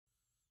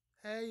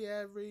Hey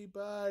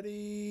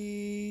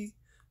everybody!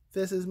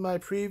 This is my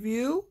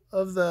preview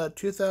of the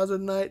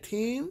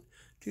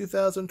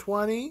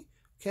 2019-2020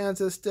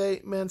 Kansas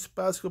State men's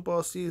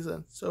basketball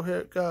season. So here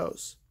it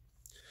goes.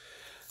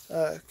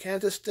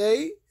 Kansas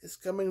State is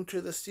coming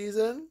to the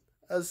season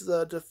as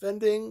the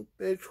defending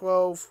Big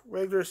 12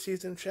 regular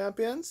season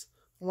champions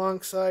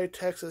alongside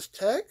Texas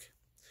Tech.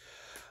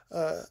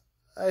 I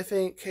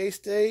think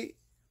K-State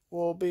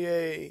will be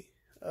a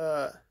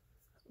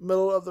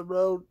middle of the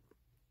road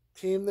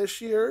team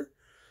this year,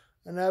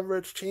 an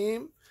average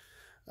team.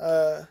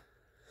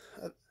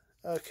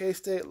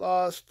 K-State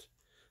lost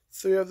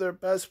three of their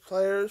best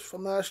players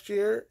from last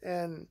year,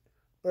 and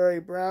Barry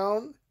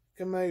Brown,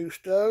 Cameyu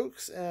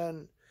Stokes,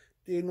 and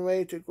Dean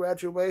Wade to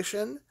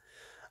graduation.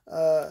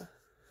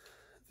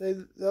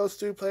 Those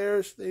three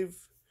players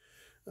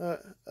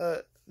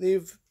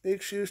leave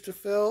big shoes to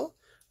fill,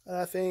 and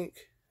I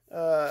think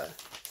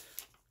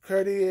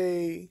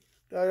Cartier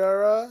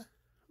Diarra,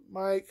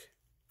 Mike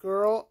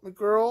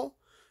McGurl,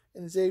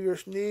 and Xavier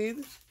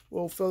Sneed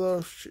will fill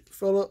those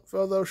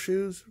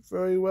shoes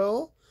very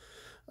well.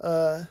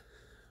 So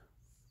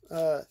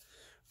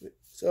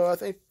I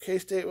think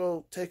K-State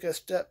will take a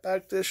step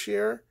back this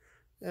year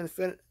and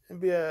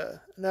be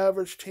an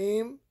average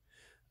team,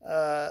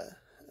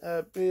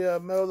 be a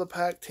middle of the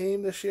pack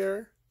team this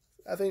year.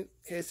 I think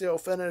K-State will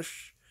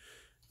finish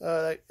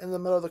in the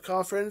middle of the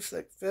conference,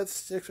 like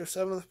 5th, 6th, or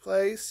 7th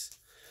place.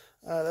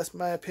 That's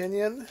my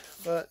opinion,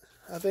 but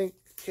I think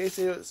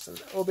K-State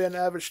will be an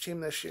average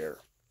team this year.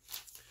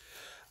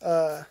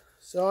 So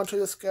on to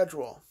the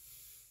schedule.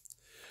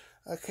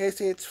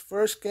 K-State's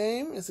first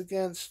game is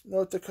against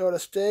North Dakota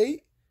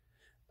State.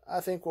 I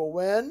think we'll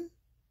win.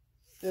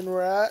 Then we're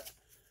at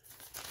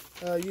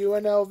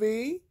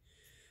UNLV,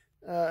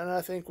 and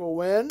I think we'll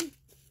win.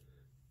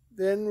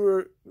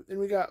 Then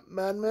we got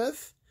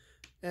Monmouth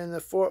and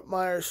the Fort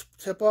Myers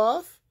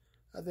tip-off.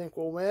 I think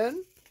we'll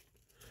win.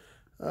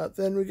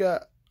 Then we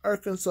got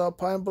Arkansas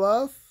Pine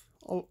Bluff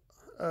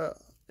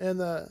and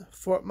the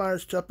Fort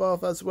Myers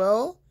tip-off as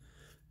well.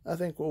 I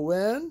think we'll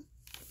win.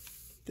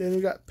 Then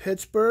we got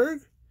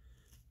Pittsburgh,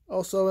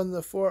 also in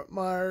the Fort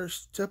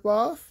Myers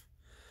tip-off.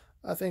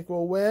 I think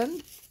we'll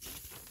win.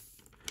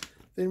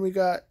 Then we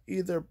got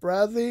either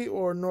Bradley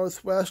or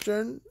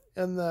Northwestern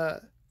in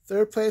the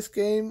third place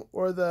game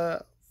or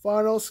the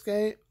final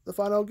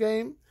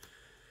game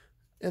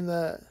in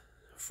the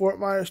Fort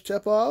Myers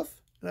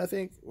tip-off, and I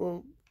think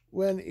we'll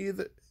win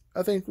either.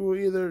 I think we'll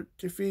either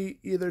defeat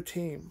either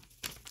team.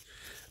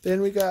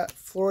 Then we got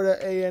Florida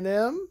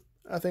A&M.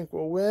 I think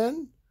we'll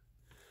win.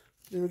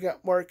 Then we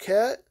got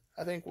Marquette.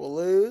 I think we'll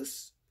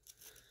lose.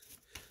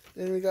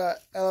 Then we got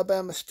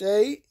Alabama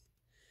State.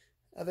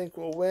 I think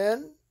we'll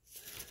win.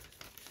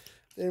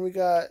 Then we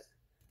got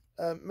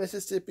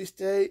Mississippi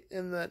State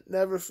in the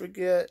Never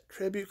Forget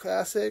Tribute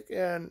Classic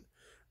and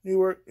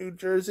Newark, New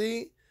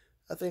Jersey.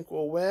 I think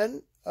we'll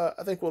win.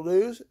 I think we'll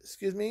lose.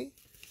 Excuse me.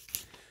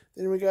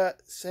 Then we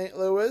got St.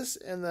 Louis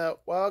in the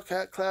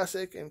Wildcat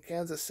Classic in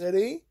Kansas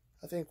City.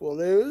 I think we'll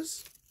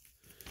lose.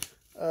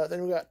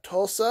 Then we got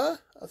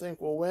Tulsa. I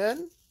think we'll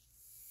win.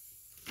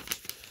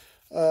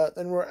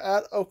 Then we're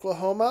at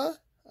Oklahoma.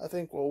 I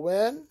think we'll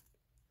win.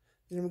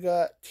 Then we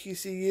got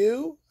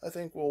TCU. I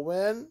think we'll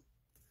win.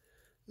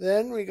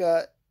 Then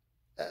we're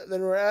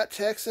at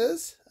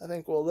Texas. I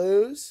think we'll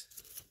lose.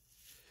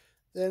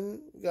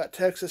 Then we got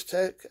Texas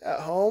Tech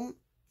at home.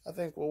 I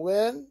think we'll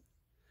win.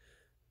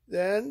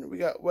 Then we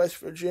got West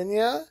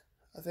Virginia.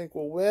 I think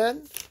we'll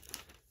win.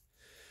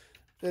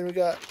 Then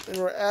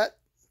we're at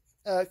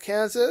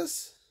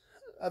Kansas.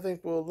 I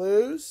think we'll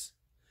lose.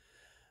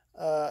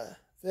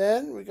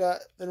 Then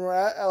we're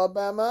at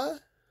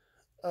Alabama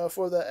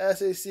for the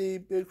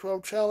SEC Big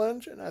 12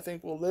 Challenge, and I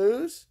think we'll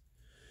lose.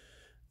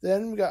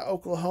 Then we got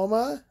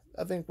Oklahoma.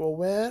 I think we'll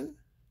win.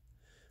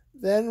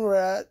 Then we're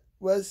at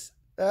West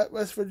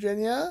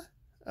Virginia.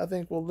 I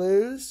think we'll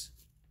lose.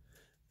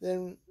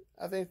 Then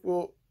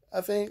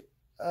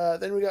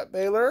then we got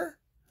Baylor.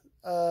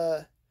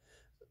 I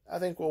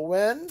think we'll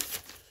win.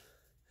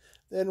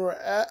 Then we're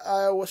at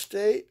Iowa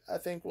State. I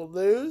think we'll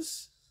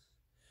lose.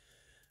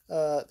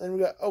 Then we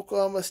got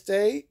Oklahoma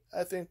State.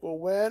 I think we'll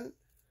win.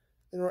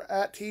 Then we're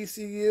at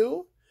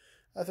TCU.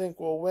 I think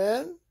we'll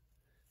win.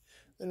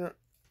 Then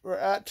we're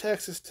at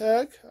Texas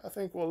Tech. I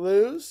think we'll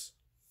lose.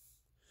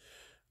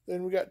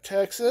 Then we got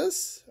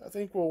Texas. I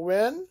think we'll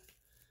win.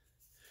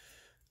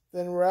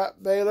 Then we're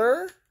at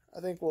Baylor. I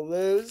think we'll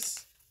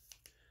lose.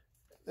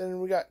 Then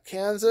we got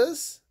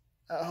Kansas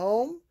at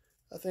home.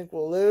 I think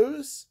we'll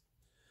lose.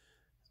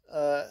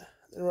 Then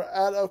we're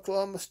at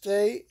Oklahoma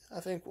State. I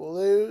think we'll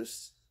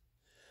lose.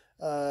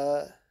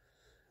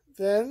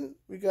 Then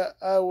we got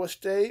Iowa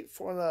State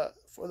for the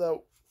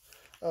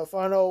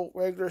final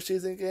regular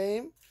season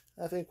game.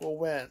 I think we'll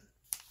win.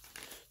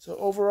 So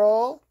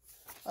overall,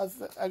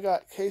 I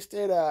got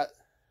K-State at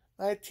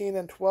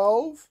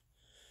 19-12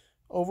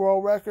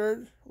 overall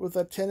record with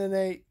a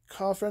 10-8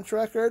 conference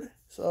record.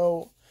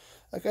 So,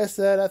 like I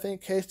said, I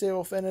think K-State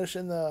will finish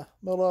in the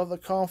middle of the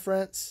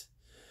conference.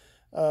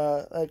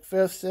 like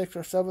 5th, 6th,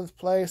 or 7th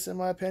place in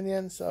my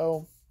opinion.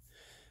 So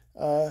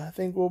I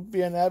think we'll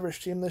be an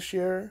average team this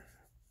year.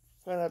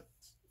 Kind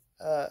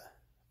of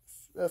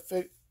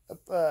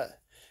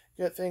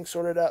get things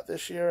sorted out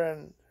this year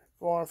and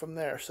go on from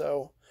there.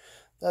 So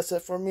that's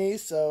it for me.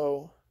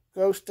 So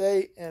go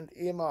State and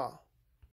Ema.